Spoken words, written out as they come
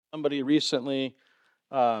somebody recently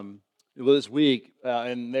this week,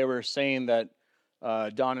 and they were saying that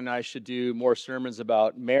Don and I should do more sermons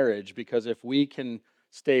about marriage because if we can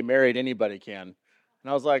stay married, anybody can.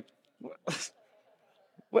 And I was like,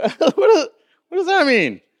 what, what does that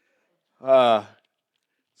mean? Uh,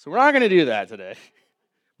 so we're not going to do that today.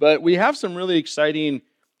 But we have some really exciting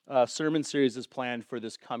sermon series that's planned for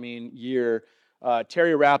this coming year.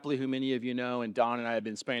 Terry Rapley, who many of you know, and Don and I have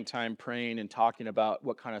been spending time praying and talking about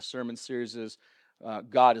what kind of sermon series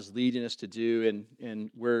God is leading us to do, and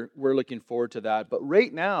we're looking forward to that. But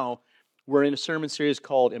right now, we're in a sermon series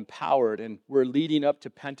called Empowered, and we're leading up to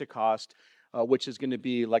Pentecost, which is going to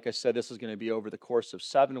be, like I said, this is going to be over the course of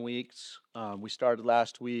 7 weeks. We started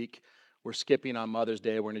last week. We're skipping on Mother's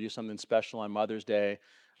Day. We're going to do something special on Mother's Day.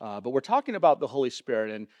 But we're talking about the Holy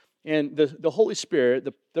Spirit, and the Holy Spirit,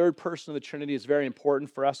 the third person of the Trinity, is very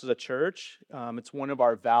important for us as a church. It's one of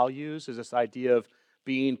our values, is this idea of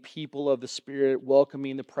being people of the Spirit,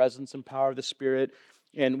 welcoming the presence and power of the Spirit.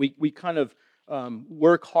 And we kind of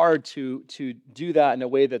work hard to do that in a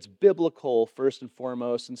way that's biblical, first and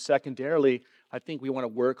foremost. And secondarily, I think we want to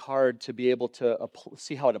work hard to be able to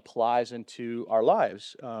see how it applies into our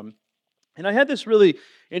lives. And I had this really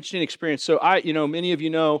interesting experience. So many of you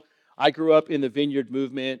know, I grew up in the Vineyard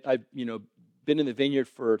movement. I've, been in the Vineyard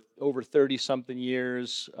for over 30-something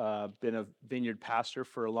years, been a Vineyard pastor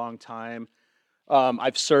for a long time.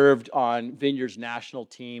 I've served on Vineyard's national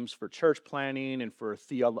teams for church planning and for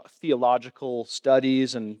theological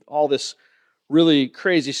studies and all this really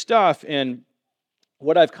crazy stuff. And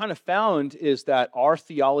what I've kind of found is that our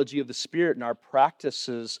theology of the Spirit and our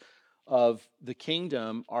practices of the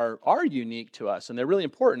kingdom are unique to us, and they're really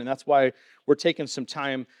important, and that's why we're taking some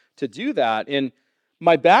time to do that. And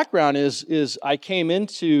my background is I came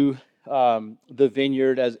into the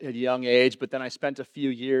Vineyard at a young age, but then I spent a few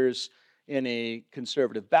years in a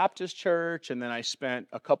conservative Baptist church, and then I spent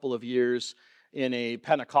a couple of years in a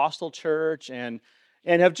Pentecostal church, and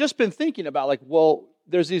have just been thinking about,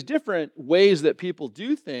 there's these different ways that people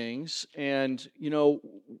do things, and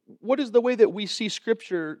what is the way that we see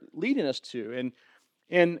Scripture leading us to?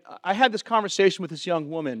 And I had this conversation with this young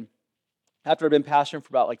woman after I'd been pastoring for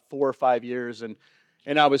about 4 or 5 years, and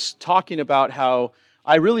I was talking about how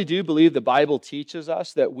I really do believe the Bible teaches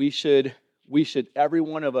us that we should every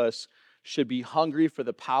one of us should be hungry for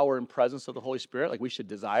the power and presence of the Holy Spirit. We should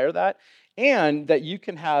desire that, and that you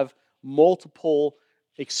can have multiple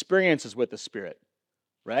experiences with the Spirit.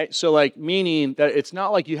 Right? So meaning that it's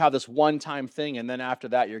not like you have this one-time thing and then after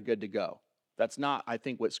that you're good to go. That's not, I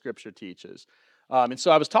think, what Scripture teaches. And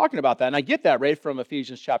so I was talking about that, and I get that right from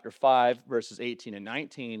Ephesians chapter 5, verses 18 and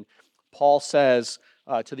 19. Paul says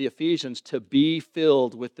to the Ephesians to be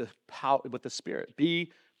filled with the power, with the Spirit.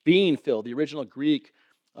 Being filled. The original Greek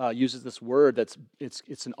uses this word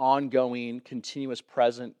it's an ongoing, continuous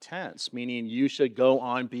present tense, meaning you should go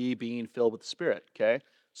on being filled with the Spirit. Okay?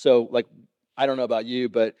 So I don't know about you,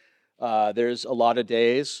 but there's a lot of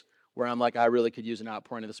days where I'm I really could use an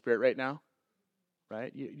outpouring of the Spirit right now,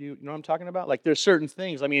 right? You know what I'm talking about? There's certain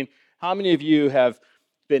things. I mean, how many of you have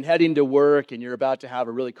been heading to work and you're about to have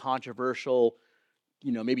a really controversial,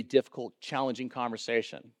 maybe difficult, challenging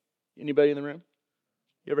conversation? Anybody in the room?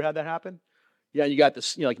 You ever had that happen? Yeah, you got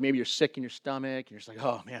this, maybe you're sick in your stomach and you're just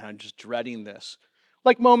oh man, I'm just dreading this.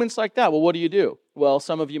 Moments like that. Well, what do? Well,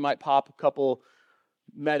 some of you might pop a couple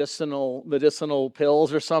medicinal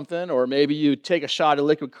pills or something, or maybe you take a shot of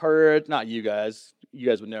liquid courage. Not you guys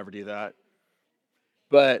would never do that,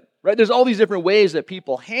 but right, there's all these different ways that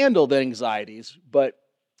people handle the anxieties. But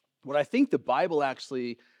what I think the Bible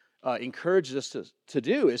actually encourages us to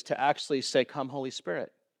do is to actually say, come Holy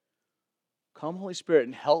Spirit,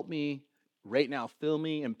 and help me right now, fill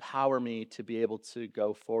me, empower me to be able to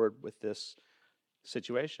go forward with this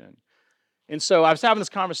situation. And so I was having this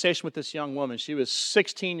conversation with this young woman. She was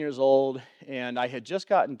 16 years old, and I had just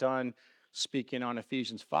gotten done speaking on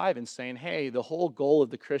Ephesians 5 and saying, hey, the whole goal of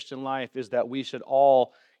the Christian life is that we should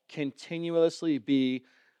all continuously be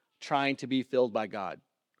trying to be filled by God.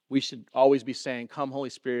 We should always be saying, come Holy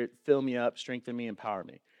Spirit, fill me up, strengthen me, empower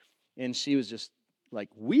me. And she was just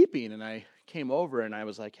weeping, and I came over and I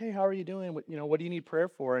was like, hey, how are you doing? What do you need prayer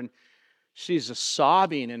for? And she's just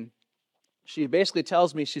sobbing, and she basically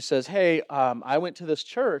tells me, she says, hey, I went to this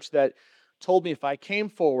church that told me if I came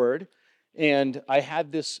forward and I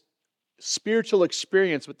had this spiritual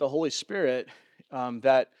experience with the Holy Spirit,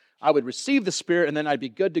 that I would receive the Spirit and then I'd be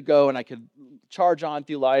good to go and I could charge on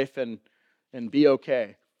through life and be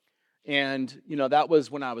okay. And, that was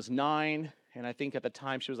when I was 9, and I think at the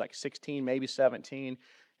time she was 16, maybe 17.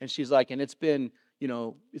 And she's and it's been a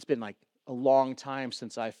long time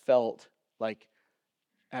since I felt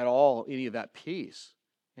at all any of that peace.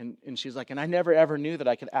 And she's like, and I never ever knew that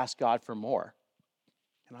I could ask God for more.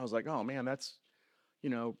 And I was like, oh man, that's,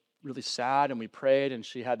 really sad. And we prayed, and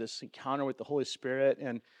she had this encounter with the Holy Spirit.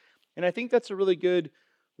 And I think that's a really good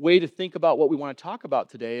way to think about what we want to talk about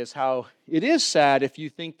today, is how it is sad if you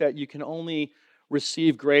think that you can only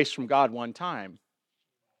receive grace from God one time,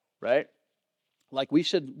 right? Like we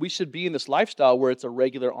should be in this lifestyle where it's a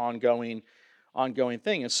regular ongoing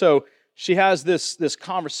thing. And so she has this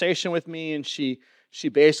conversation with me, and she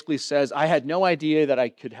basically says, I had no idea that I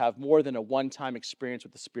could have more than a one-time experience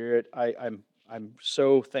with the Spirit. I'm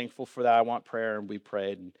so thankful for that. I want prayer, and we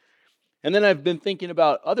prayed. And then I've been thinking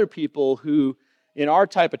about other people who, in our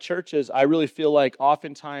type of churches, I really feel like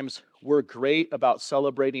oftentimes we're great about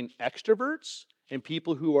celebrating extroverts and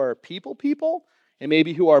people who are people, and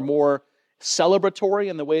maybe who are more celebratory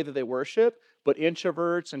in the way that they worship, but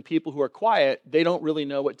introverts and people who are quiet, they don't really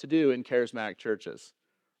know what to do in charismatic churches,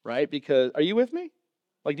 right? Because, are you with me?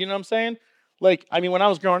 Like, do you know what I'm saying? Like, I mean, when I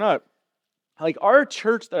was growing up, like our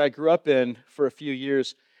church that I grew up in for a few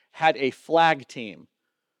years had a flag team,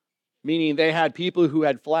 meaning they had people who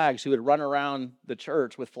had flags who would run around the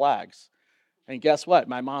church with flags. And guess what?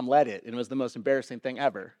 My mom led it, and it was the most embarrassing thing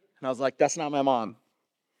ever. And I was like, that's not my mom,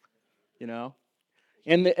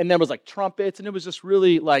 And there was like trumpets, and it was just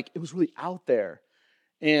really it was really out there.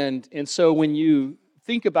 And so when you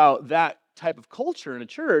think about that type of culture in a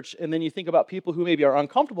church, and then you think about people who maybe are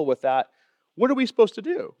uncomfortable with that, what are we supposed to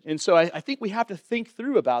do? And so I think we have to think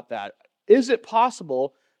through about that. Is it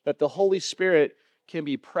possible that the Holy Spirit can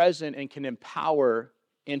be present and can empower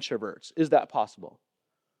introverts? Is that possible?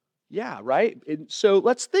 Yeah, right? And so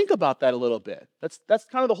let's think about that a little bit. That's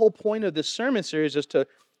kind of the whole point of this sermon series, is to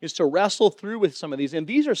wrestle through with some of these. And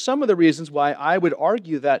these are some of the reasons why I would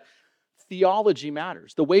argue that theology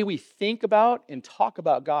matters. The way we think about and talk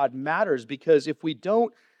about God matters, because if we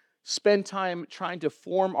don't spend time trying to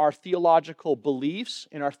form our theological beliefs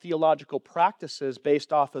and our theological practices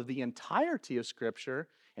based off of the entirety of Scripture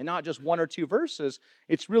and not just one or two verses,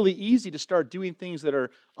 it's really easy to start doing things that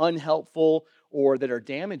are unhelpful or that are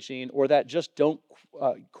damaging or that just don't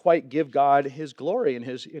quite give God His glory and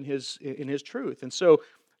His truth. And so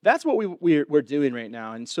that's what we're doing right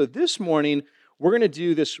now. And so this morning, we're going to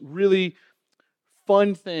do this really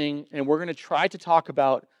fun thing, and we're going to try to talk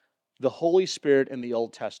about the Holy Spirit in the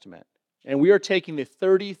Old Testament. And we are taking the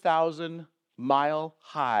 30,000-mile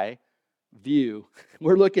high view.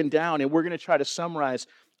 We're looking down, and we're going to try to summarize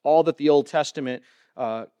all that the Old Testament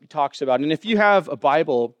talks about. And if you have a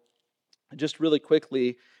Bible, just really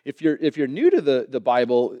quickly, if you're new to the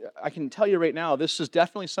Bible, I can tell you right now, this is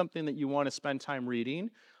definitely something that you want to spend time reading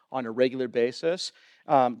on a regular basis.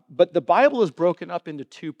 But the Bible is broken up into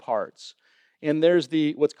two parts. And there's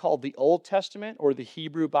what's called the Old Testament, or the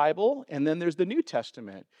Hebrew Bible, and then there's the New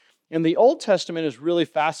Testament. And the Old Testament is really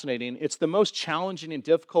fascinating. It's the most challenging and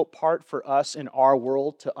difficult part for us in our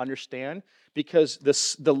world to understand, because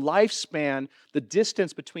the lifespan, the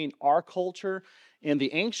distance between our culture and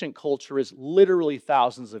the ancient culture is literally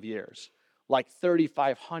thousands of years, like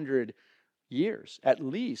 3,500 years at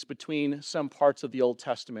least between some parts of the Old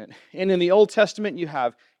Testament. And in the Old Testament, you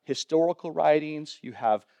have historical writings, you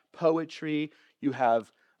have poetry, you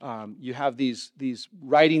have these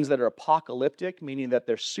writings that are apocalyptic, meaning that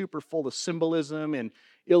they're super full of symbolism and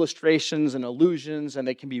illustrations and allusions, and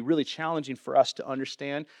they can be really challenging for us to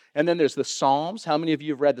understand. And then there's the Psalms. How many of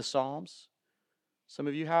you have read the Psalms? Some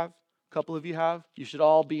of you have? A couple of you have? You should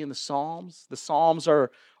all be in the Psalms. The Psalms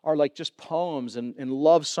are like just poems and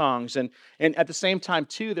love songs. And at the same time,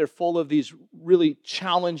 too, they're full of these really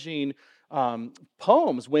challenging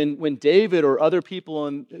poems when David or other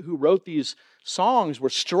people who wrote these songs were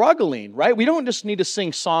struggling, right? We don't just need to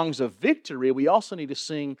sing songs of victory. We also need to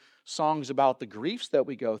sing songs about the griefs that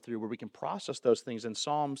we go through, where we can process those things, and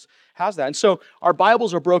Psalms has that. And so our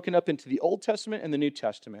Bibles are broken up into the Old Testament and the New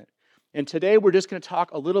Testament. And today we're just going to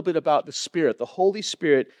talk a little bit about the Spirit, the Holy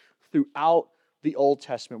Spirit, throughout the Old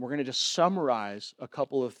Testament. We're going to just summarize a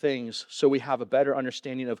couple of things so we have a better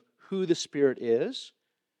understanding of who the Spirit is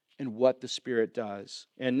and what the Spirit does.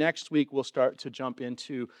 And next week we'll start to jump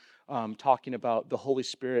into talking about the Holy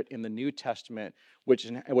Spirit in the New Testament,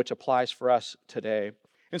 which applies for us today.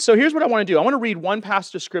 And so here's what I want to do. I want to read one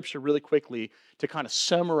passage of Scripture really quickly to kind of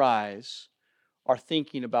summarize our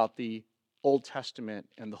thinking about the Old Testament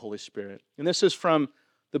and the Holy Spirit. And this is from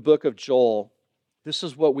the book of Joel. This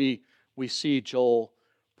is what we see Joel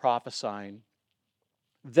prophesying.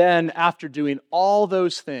 Then, after doing all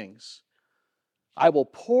those things, I will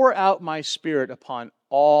pour out my Spirit upon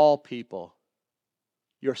all people.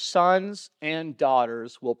 Your sons and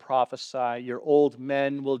daughters will prophesy. Your old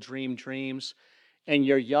men will dream dreams. and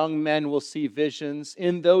your young men will see visions.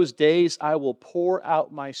 In those days I will pour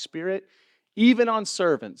out my Spirit, even on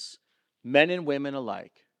servants, men and women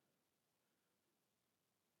alike.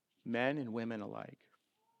 Men and women alike.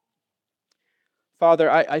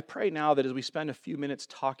 Father, I pray now that as we spend a few minutes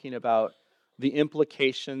talking about the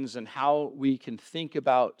implications and how we can think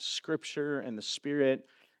about Scripture and the Spirit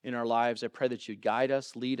in our lives, I pray that you'd guide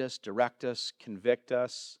us, lead us, direct us, convict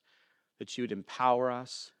us, that you would empower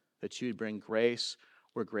us, that you would bring grace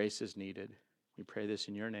where grace is needed. We pray this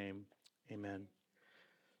in your name. Amen.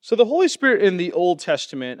 So the Holy Spirit in the Old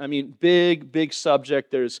Testament, big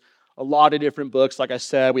subject. There's a lot of different books. Like I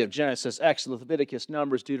said, we have Genesis, Exodus, Leviticus,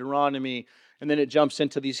 Numbers, Deuteronomy, and then it jumps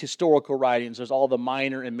into these historical writings. There's all the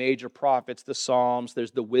minor and major prophets, the Psalms.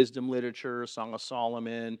 There's the wisdom literature, Song of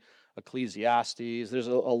Solomon, Ecclesiastes. There's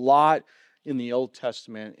a lot in the Old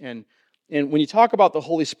Testament. And when you talk about the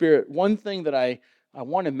Holy Spirit, one thing that I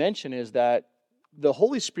want to mention is that the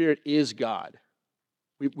Holy Spirit is God.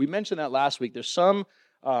 We mentioned that last week. There's some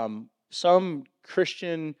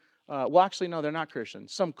Christian, no, they're not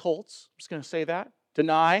Christians. Some cults, I'm just going to say that,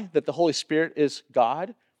 deny that the Holy Spirit is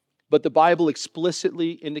God. But the Bible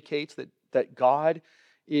explicitly indicates that God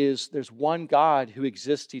there's one God who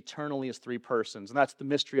exists eternally as three persons, and that's the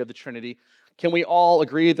mystery of the Trinity. Can we all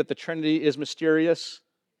agree that the Trinity is mysterious?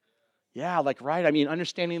 Yeah, right?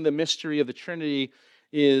 Understanding the mystery of the Trinity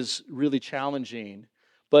is really challenging.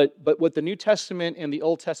 But what the New Testament and the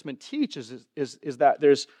Old Testament teach is that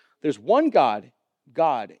there's one God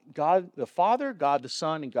the Father, God the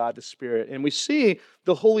Son, and God the Spirit. And we see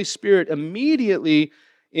the Holy Spirit immediately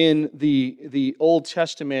in the Old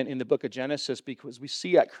Testament in the book of Genesis, because we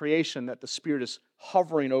see at creation that the Spirit is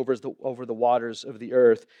hovering over the waters of the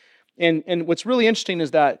earth. And what's really interesting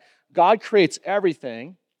is that God creates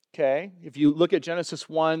everything, okay? If you look at Genesis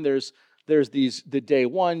 1, there's the day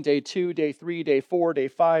 1, day 2, day 3, day 4, day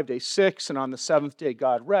 5, day 6, and on the seventh day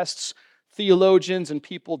God rests. Theologians and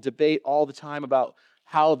people debate all the time about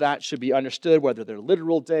how that should be understood, whether they're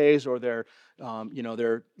literal days or they're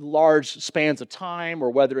large spans of time, or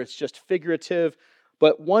whether it's just figurative.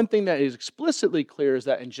 But one thing that is explicitly clear is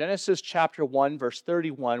that in Genesis chapter 1, verse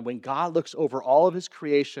 31, when God looks over all of his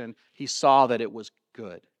creation, he saw that it was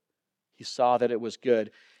good. He saw that it was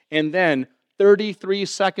good. And then 33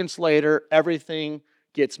 seconds later, everything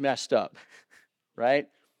gets messed up, right?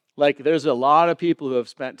 There's a lot of people who have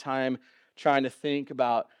spent time trying to think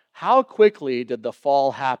about how quickly did the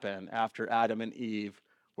fall happen after Adam and Eve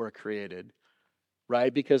were created,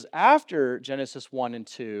 right? Because after Genesis 1 and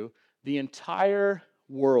 2, the entire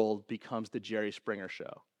world becomes the Jerry Springer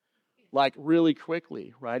show. Really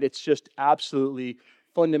quickly, right? It's just absolutely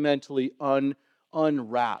fundamentally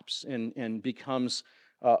unwraps and becomes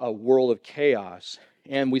a world of chaos.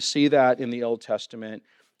 And we see that in the Old Testament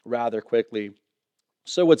rather quickly.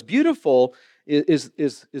 So what's beautiful is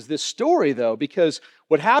this story, though, because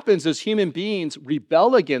what happens is human beings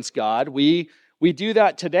rebel against God. We do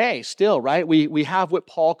that today still, right? We have what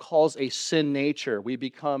Paul calls a sin nature. We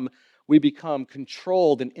become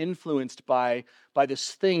controlled and influenced by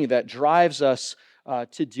this thing that drives us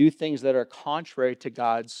to do things that are contrary to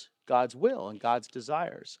God's will and God's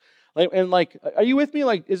desires. Are you with me?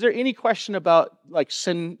 Is there any question about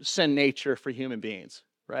sin nature for human beings?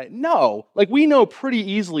 Right? No. We know pretty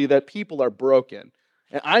easily that people are broken.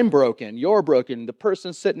 And I'm broken. You're broken. The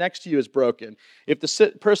person sitting next to you is broken. If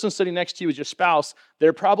the person sitting next to you is your spouse,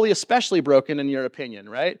 they're probably especially broken in your opinion,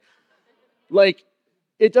 right?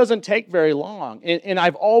 It doesn't take very long. And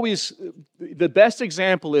I've always, the best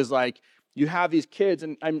example is you have these kids,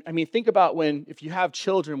 and think about if you have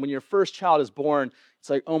children, when your first child is born, it's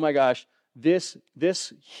oh my gosh, this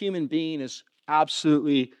human being is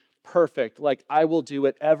absolutely perfect. I will do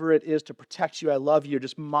whatever it is to protect you. I love you. You're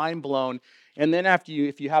just mind blown. And then if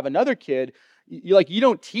you have another kid, you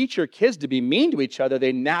don't teach your kids to be mean to each other.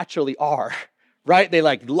 They naturally are, right? They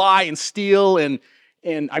lie and steal, and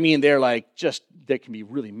they can be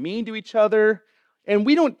really mean to each other. And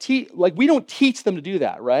we don't teach them to do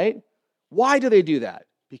that, right? Why do they do that?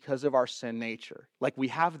 Because of our sin nature. We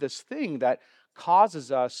have this thing that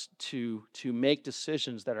causes us to make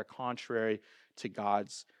decisions that are contrary to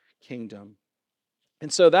God's kingdom.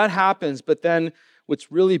 And so that happens, but then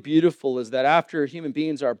what's really beautiful is that after human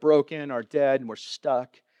beings are broken, are dead, and we're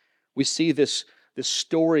stuck, we see this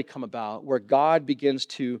story come about where God begins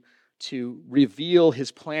to reveal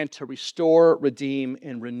his plan to restore, redeem,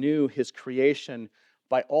 and renew his creation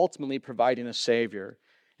by ultimately providing a Savior.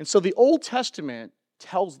 And so the Old Testament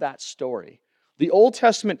tells that story. The Old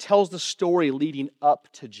Testament tells the story leading up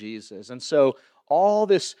to Jesus. And so all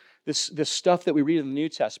this this stuff that we read in the New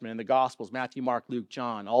Testament, in the Gospels, Matthew, Mark, Luke,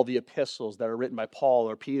 John, all the epistles that are written by Paul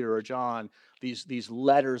or Peter or John, these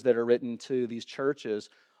letters that are written to these churches,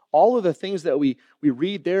 all of the things that we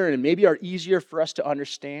read there and maybe are easier for us to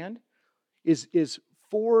understand is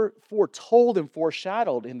foretold and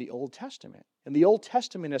foreshadowed in the Old Testament. And the Old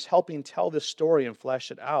Testament is helping tell this story and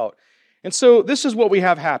flesh it out. And so this is what we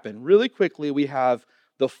have happen. Really quickly, we have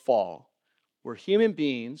the fall, where human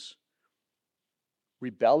beings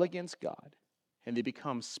rebel against God and they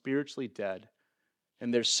become spiritually dead.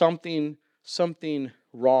 And there's something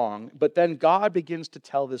wrong. But then God begins to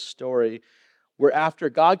tell this story where after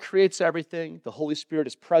God creates everything, the Holy Spirit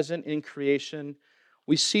is present in creation,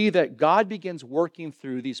 we see that God begins working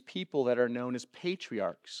through these people that are known as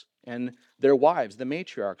patriarchs and their wives, the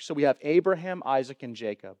matriarchs. So we have Abraham, Isaac, and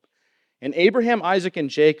Jacob. And Abraham, Isaac, and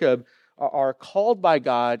Jacob are called by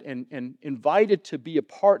God and invited to be a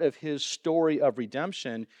part of his story of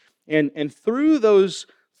redemption. And through those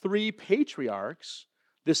three patriarchs,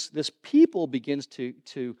 this people begins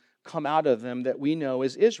to come out of them that we know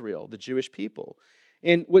as Israel, the Jewish people.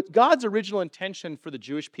 And what God's original intention for the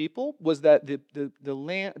Jewish people was that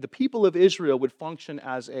the people of Israel would function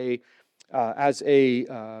as an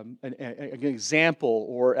example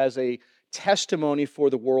or as a testimony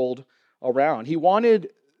for the world around. He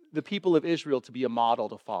wanted the people of Israel to be a model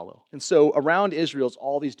to follow. And so around Israel's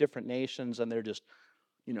all these different nations, and they're just,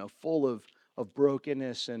 full of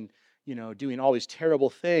brokenness and, doing all these terrible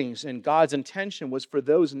things. And God's intention was for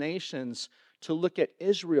those nations to look at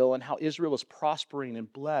Israel and how Israel was prospering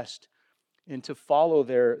and blessed and to follow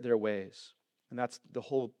their ways. And that's the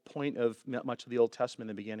whole point of much of the Old Testament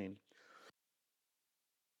in the beginning.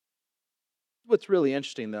 What's really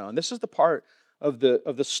interesting, though, and this is the part of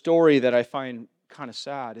the story that I find kind of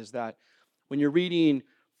sad, is that when you're reading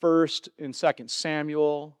 1st and 2nd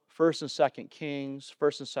Samuel, 1st and 2nd Kings,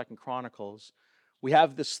 1st and 2nd Chronicles, we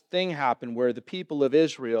have this thing happen where the people of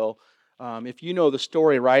Israel, if you know the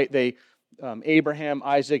story, right, Abraham,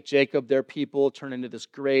 Isaac, Jacob, their people turn into this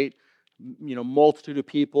great, multitude of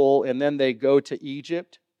people, and then they go to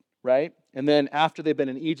Egypt, right? And then after they've been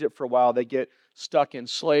in Egypt for a while, they get stuck in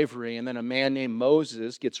slavery, and then a man named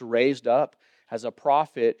Moses gets raised up as a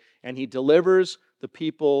prophet, and he delivers the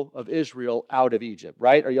people of Israel out of Egypt,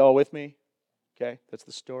 right? Are you all with me? Okay, that's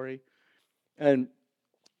the story. And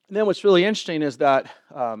then what's really interesting is that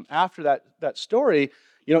after that story,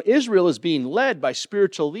 Israel is being led by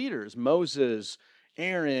spiritual leaders, Moses,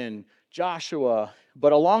 Aaron, Joshua.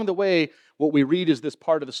 But along the way, what we read is this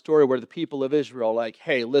part of the story where the people of Israel are like,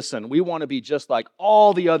 hey, listen, we want to be just like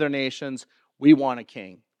all the other nations. We want a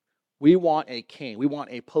king. We want a king. We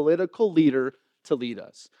want a political leader to lead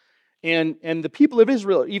us. And the people of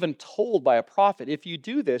Israel are even told by a prophet, if you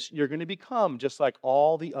do this, you're going to become just like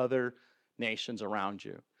all the other nations around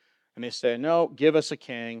you. And they say, no, give us a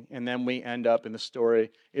king. And then we end up in the story,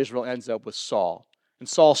 Israel ends up with Saul. And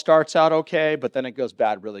Saul starts out okay, but then it goes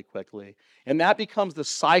bad really quickly. And that becomes the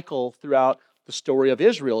cycle throughout the story of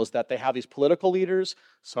Israel, is that they have these political leaders.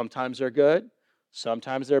 Sometimes they're good,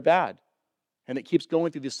 sometimes they're bad. And it keeps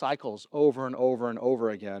going through these cycles over and over and over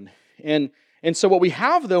again. And so what we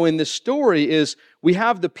have, though, in this story is we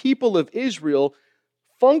have the people of Israel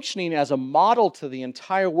functioning as a model to the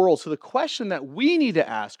entire world. So the question that we need to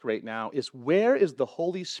ask right now is, where is the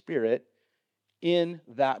Holy Spirit in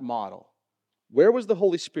that model? Where was the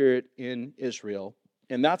Holy Spirit in Israel?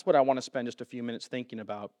 And that's what I want to spend just a few minutes thinking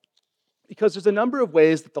about. Because there's a number of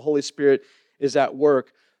ways that the Holy Spirit is at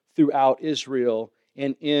work throughout Israel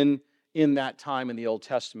and in that time in the Old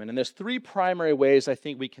Testament. And there's three primary ways I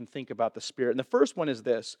think we can think about the Spirit. And the first one is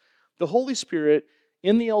this: the Holy Spirit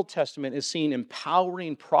in the Old Testament is seen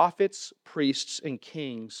empowering prophets, priests, and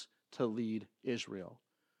kings to lead Israel.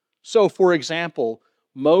 So, for example,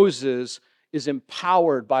 Moses is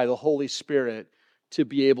empowered by the Holy Spirit to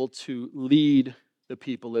be able to lead the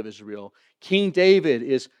people of Israel. King David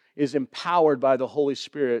is empowered by the Holy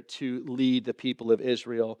Spirit to lead the people of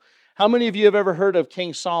Israel. How many of you have ever heard of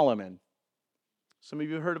King Solomon? Some of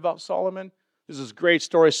you have heard about Solomon? This is a great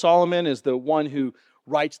story. Solomon is the one who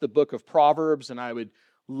writes the book of Proverbs, and I would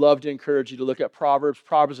love to encourage you to look at Proverbs.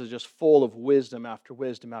 Proverbs is just full of wisdom after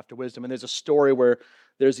wisdom after wisdom. And there's a story where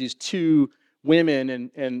there's these two women,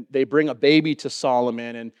 and they bring a baby to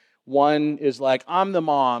Solomon, and one is like, I'm the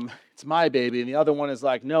mom, it's my baby. And the other one is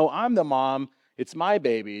like, no, I'm the mom, it's my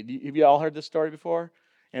baby. Have you all heard this story before?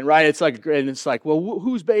 And right, it's like, well,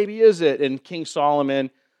 whose baby is it? And King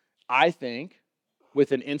Solomon, I think,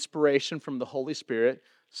 with an inspiration from the Holy Spirit,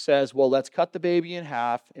 says, well, let's cut the baby in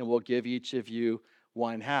half, and we'll give each of you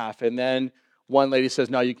one half. And then one lady says,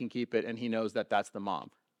 no, you can keep it, and he knows that that's the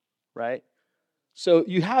mom, right? So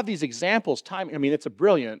you have these examples. I mean, it's a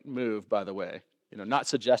brilliant move, by the way. Not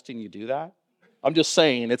suggesting you do that. I'm just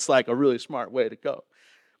saying it's like a really smart way to go.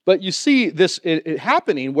 But you see this it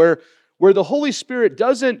happening where the Holy Spirit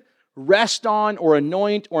doesn't rest on or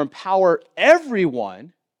anoint or empower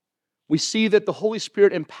everyone. We see that the Holy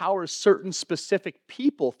Spirit empowers certain specific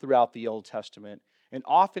people throughout the Old Testament, and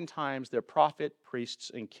oftentimes they're prophet,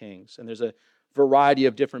 priests, and kings. And there's a variety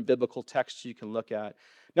of different biblical texts you can look at.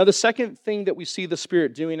 Now, the second thing that we see the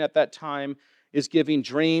Spirit doing at that time is giving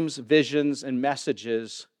dreams, visions, and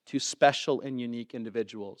messages to special and unique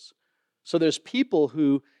individuals. So there's people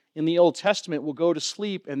who in the Old Testament will go to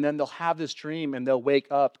sleep and then they'll have this dream and they'll wake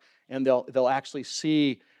up and they'll actually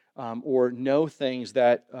see or know things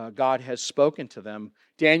that God has spoken to them.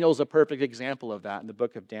 Daniel's a perfect example of that in the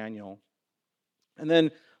book of Daniel. And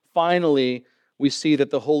then finally, we see that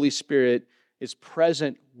the Holy Spirit is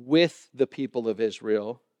present with the people of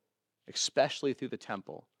Israel, especially through the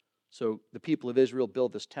temple. So the people of Israel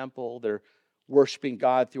build this temple. They're worshiping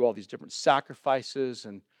God through all these different sacrifices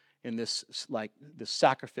and in this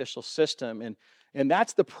sacrificial system. And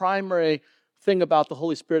that's the primary thing about the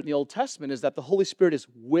Holy Spirit in the Old Testament, is that the Holy Spirit is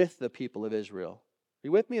with the people of Israel. Are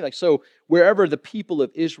you with me? So wherever the people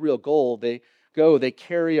of Israel go, they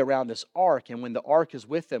carry around this ark, and when the ark is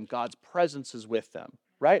with them, God's presence is with them.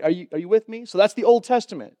 Right? Are you with me? So that's the Old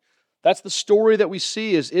Testament. That's the story that we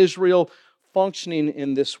see is Israel functioning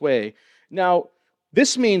in this way. Now,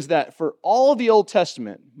 this means that for all of the Old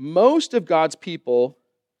Testament, most of God's people,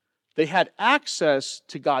 they had access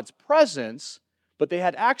to God's presence, but they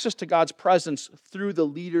had access to God's presence through the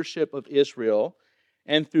leadership of Israel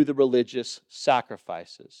and through the religious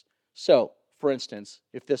sacrifices. So, for instance,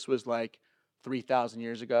 if this was like 3,000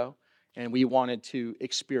 years ago, and we wanted to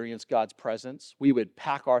experience God's presence, we would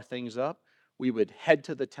pack our things up, we would head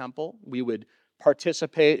to the temple, we would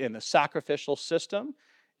participate in the sacrificial system,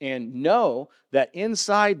 and know that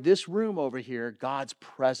inside this room over here, God's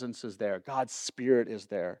presence is there, God's Spirit is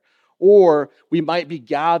there. Or we might be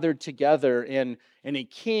gathered together and a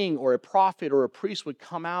king or a prophet or a priest would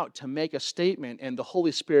come out to make a statement, and the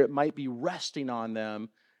Holy Spirit might be resting on them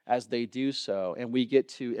as they do so, and we get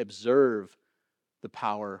to observe the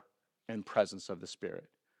power and presence of the Spirit.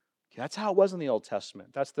 Okay, that's how it was in the Old Testament.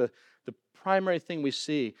 That's the primary thing we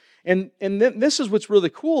see. And then this is what's really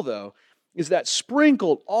cool, though, is that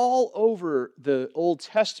sprinkled all over the Old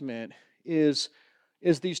Testament is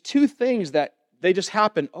these two things that they just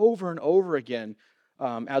happen over and over again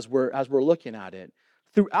as we're looking at it.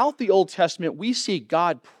 Throughout the Old Testament, we see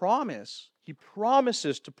God promise. He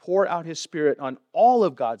promises to pour out His Spirit on all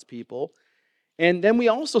of God's people. And then we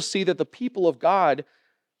also see that the people of God,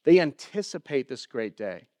 they anticipate this great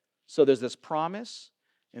day. So there's this promise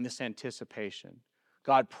and this anticipation.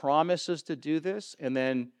 God promises to do this, and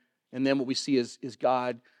then what we see is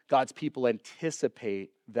God's people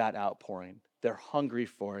anticipate that outpouring. They're hungry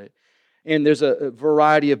for it. And there's a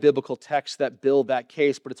variety of biblical texts that build that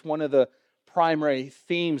case, but it's one of the primary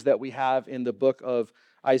themes that we have in the book of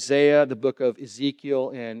Isaiah, the book of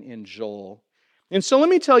Ezekiel, and in Joel. And so let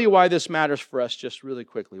me tell you why this matters for us just really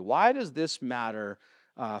quickly. Why does this matter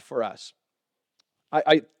for us?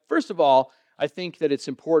 First of all, I think that it's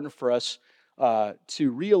important for us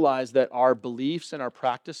to realize that our beliefs and our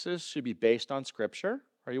practices should be based on Scripture.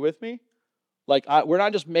 Are you with me? We're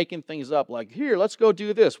not just making things up like, here, let's go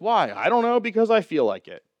do this. Why? I don't know, because I feel like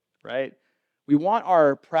it, right? We want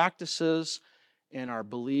our practices and our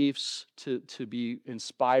beliefs to be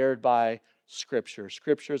inspired by Scripture.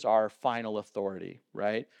 Scripture's our final authority,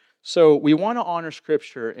 right? So we want to honor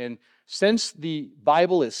Scripture, and since the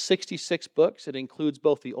Bible is 66 books, it includes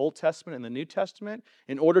both the Old Testament and the New Testament.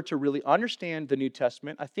 In order to really understand the New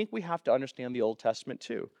Testament, I think we have to understand the Old Testament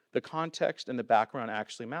too. The context and the background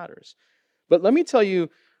actually matters. But let me tell you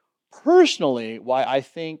personally why I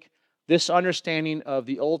think this understanding of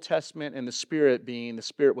the Old Testament and the Spirit being the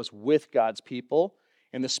Spirit was with God's people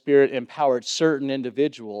and the Spirit empowered certain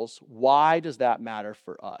individuals, why does that matter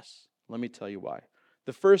for us? Let me tell you why.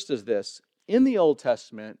 The first is this. In the Old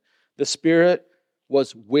Testament, the Spirit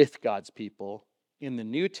was with God's people. In the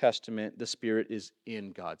New Testament, the Spirit is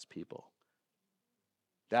in God's people.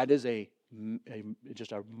 That is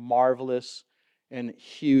just a marvelous and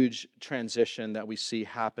huge transition that we see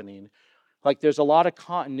happening. There's a lot of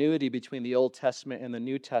continuity between the Old Testament and the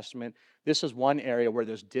New Testament. This is one area where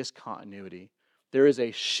there's discontinuity. There is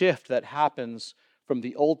a shift that happens from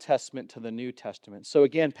the Old Testament to the New Testament. So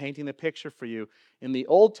again, painting the picture for you, in the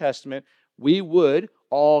Old Testament, we would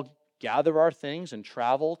all gather our things and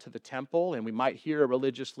travel to the temple, and we might hear a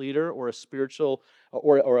religious leader or a spiritual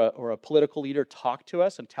or a political leader talk to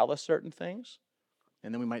us and tell us certain things.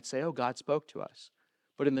 And then we might say, oh, God spoke to us.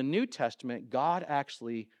 But in the New Testament, God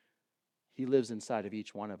actually, he lives inside of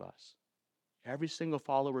each one of us. Every single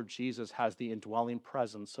follower of Jesus has the indwelling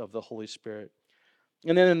presence of the Holy Spirit.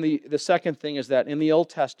 And then the second thing is that in the Old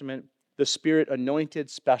Testament, the Spirit anointed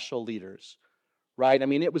special leaders, right? I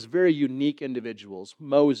mean, it was very unique individuals.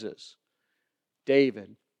 Moses,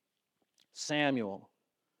 David, Samuel,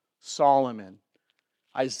 Solomon,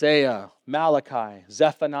 Isaiah, Malachi,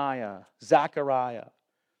 Zephaniah, Zechariah.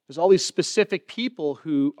 There's all these specific people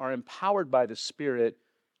who are empowered by the Spirit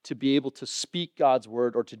to be able to speak God's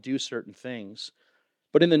word or to do certain things.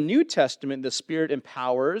 But in the New Testament, the Spirit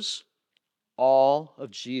empowers all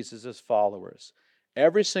of Jesus' followers.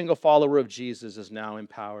 Every single follower of Jesus is now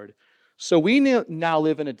empowered. So we now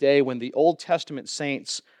live in a day when the Old Testament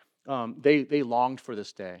saints, they longed for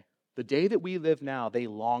this day. The day that we live now, they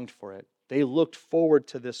longed for it. They looked forward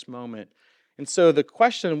to this moment. And so the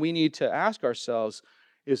question we need to ask ourselves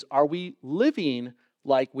is, are we living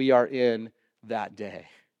like we are in that day?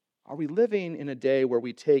 Are we living in a day where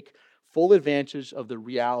we take full advantage of the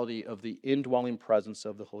reality of the indwelling presence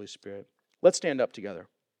of the Holy Spirit? Let's stand up together.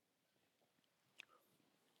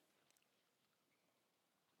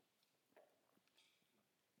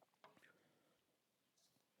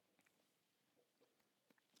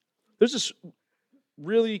 There's this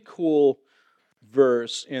really cool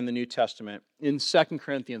verse in the New Testament in 2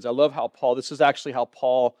 Corinthians. I love how this is actually how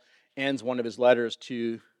Paul ends one of his letters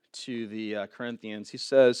to the Corinthians. He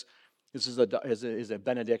says, this is a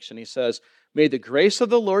benediction. He says, "May the grace of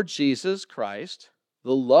the Lord Jesus Christ,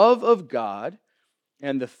 the love of God,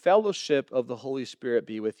 and the fellowship of the Holy Spirit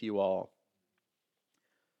be with you all."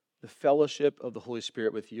 The fellowship of the Holy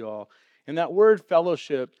Spirit with you all. And that word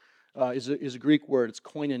fellowship is a Greek word. It's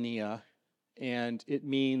koinonia, and it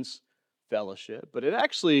means fellowship. But it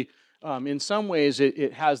actually, in some ways,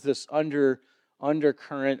 it has this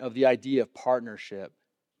undercurrent of the idea of partnership.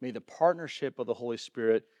 May the partnership of the Holy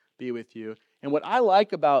Spirit be with you. And what I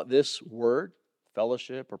like about this word,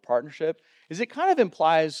 fellowship or partnership, is it kind of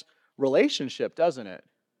implies relationship, doesn't it?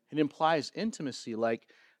 It implies intimacy, like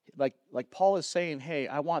Paul is saying, hey,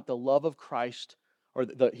 I want the love of Christ, or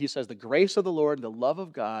he says the grace of the Lord, the love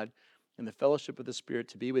of God, and the fellowship of the Spirit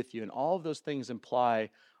to be with you. And all of those things imply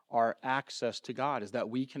our access to God, is that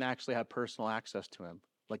we can actually have personal access to Him.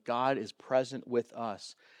 Like God is present with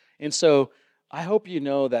us. And so I hope you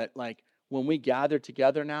know that when we gather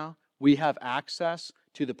together now, we have access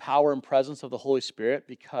to the power and presence of the Holy Spirit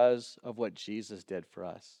because of what Jesus did for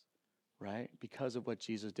us, right? Because of what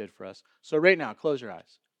Jesus did for us. So right now, close your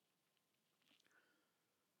eyes.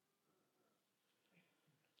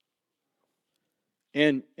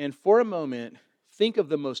 And for a moment, think of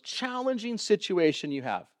the most challenging situation you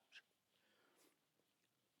have.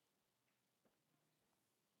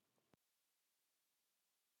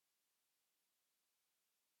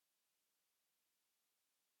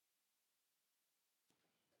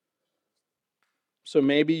 So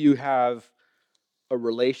maybe you have a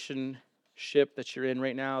relationship that you're in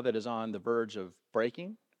right now that is on the verge of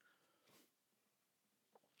breaking.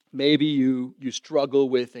 Maybe you struggle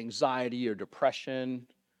with anxiety or depression.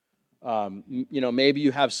 Maybe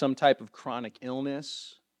you have some type of chronic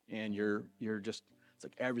illness, and you're just, it's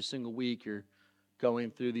like every single week you're going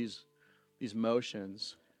through these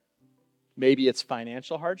motions. Maybe it's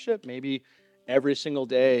financial hardship. Maybe every single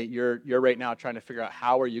day you're right now trying to figure out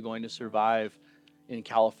how are you going to survive in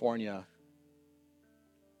California.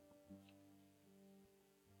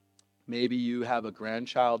 Maybe you have a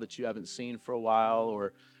grandchild that you haven't seen for a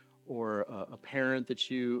while, or a parent that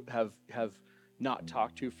you have not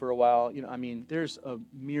talked to for a while. There's a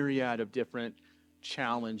myriad of different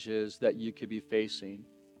challenges that you could be facing.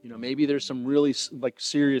 Maybe there's some really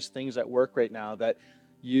serious things at work right now that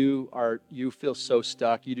you feel so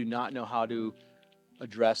stuck, you do not know how to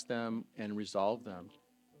address them and resolve them.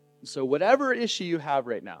 So whatever issue you have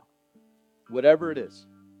right now, whatever it is,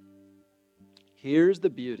 here's the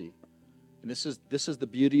beauty. And this is the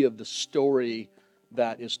beauty of the story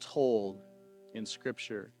that is told in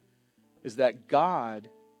Scripture, is that God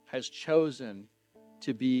has chosen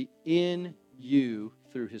to be in you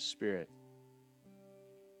through His Spirit.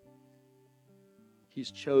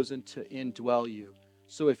 He's chosen to indwell you.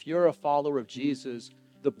 So if you're a follower of Jesus,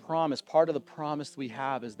 part of the promise we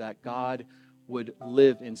have is that God would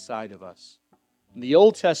live inside of us. In the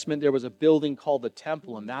Old Testament, there was a building called the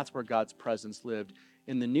temple, and that's where God's presence lived.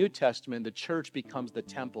 In the New Testament, the church becomes the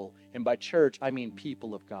temple. And by church, I mean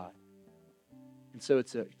people of God. And so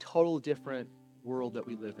it's a total different world that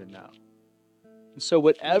we live in now. And so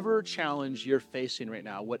whatever challenge you're facing right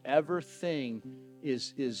now, whatever thing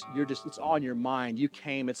is you're just it's on your mind. You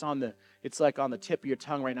came, it's like on the tip of your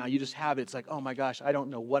tongue right now. You just have it. It's like, "Oh my gosh, I don't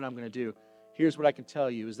know what I'm going to do." Here's what I can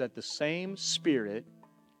tell you is that the same Spirit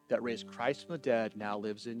that raised Christ from the dead now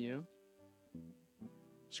lives in you.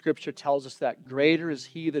 Scripture tells us that greater is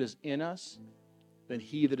he that is in us than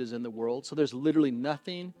he that is in the world. So there's literally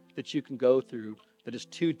nothing that you can go through that is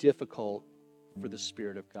too difficult for the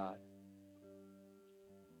Spirit of God.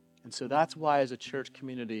 And so that's why as a church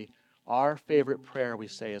community, our favorite prayer we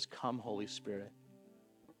say is, "Come, Holy Spirit."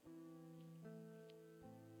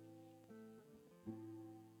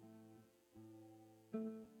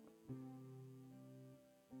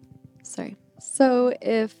 Sorry. So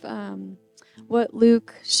if what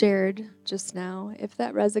Luke shared just now, if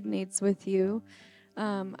that resonates with you,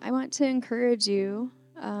 I want to encourage you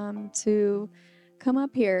to come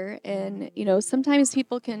up here. And, sometimes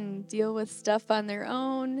people can deal with stuff on their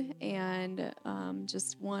own and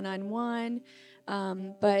just one-on-one.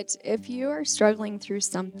 But if you are struggling through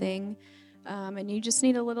something, and you just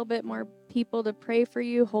need a little bit more people to pray for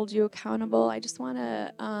you, hold you accountable, I just want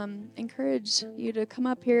to encourage you to come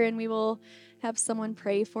up here and we will have someone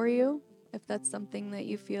pray for you if that's something that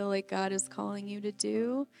you feel like God is calling you to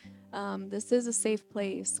do. This is a safe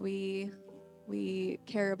place. We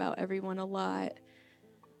care about everyone a lot.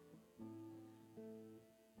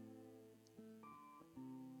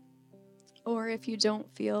 Or if you don't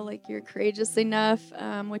feel like you're courageous enough,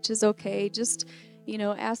 which is okay, just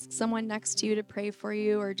ask someone next to you to pray for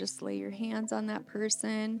you, or just lay your hands on that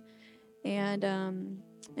person, and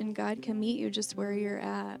God can meet you just where you're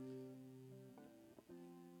at.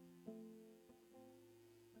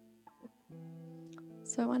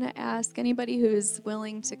 So I want to ask anybody who's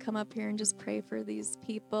willing to come up here and just pray for these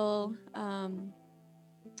people.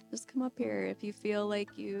 Just come up here if you feel like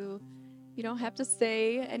you don't have to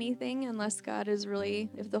say anything unless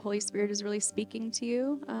if the Holy Spirit is really speaking to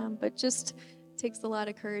you. But just takes a lot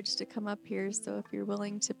of courage to come up here. So if you're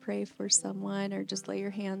willing to pray for someone or just lay your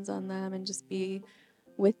hands on them and just be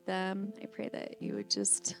with them, I pray that you would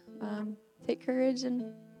just take courage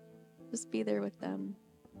and just be there with them.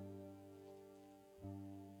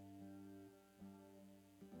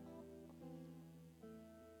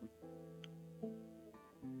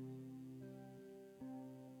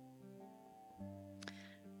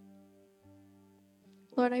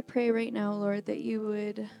 Lord, I pray right now, Lord, that you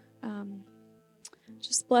would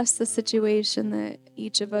just bless the situation that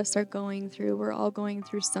each of us are going through. We're all going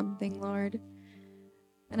through something, Lord.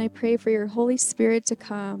 And I pray for your Holy Spirit to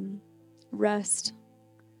come, rest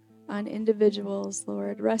on individuals,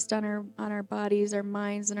 Lord. Rest on our bodies, our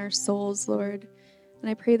minds, and our souls, Lord. And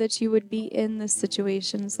I pray that you would be in the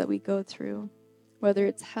situations that we go through, whether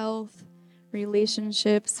it's health,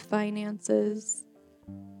 relationships, finances,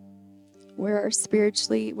 where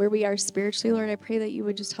we are spiritually, Lord. I pray that you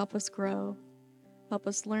would just help us grow, help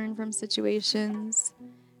us learn from situations,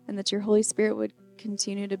 and that your Holy Spirit would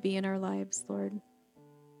continue to be in our lives, Lord.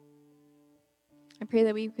 I pray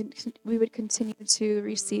that we would continue to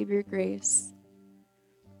receive your grace.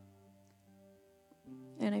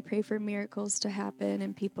 And I pray for miracles to happen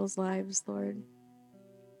in people's lives, Lord.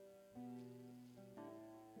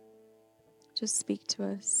 Just speak to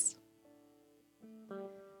us.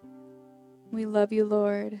 We love you,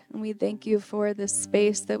 Lord, and we thank you for this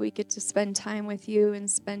space that we get to spend time with you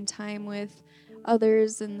and spend time with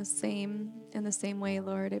others in the same way,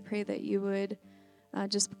 Lord. I pray that you would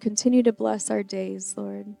just continue to bless our days,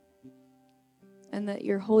 Lord, and that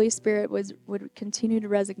your Holy Spirit would continue to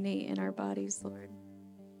resonate in our bodies, Lord.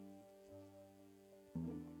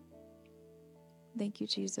 Thank you,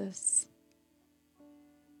 Jesus.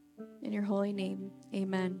 In your holy name,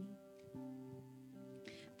 amen.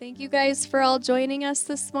 Thank you guys for all joining us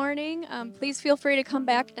this morning. Please feel free to come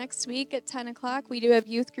back next week at 10 o'clock. We do have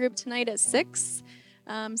youth group tonight at 6.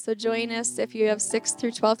 So join us if you have 6th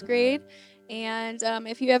through 12th grade. And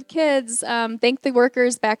if you have kids, thank the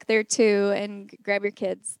workers back there too and grab your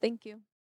kids. Thank you.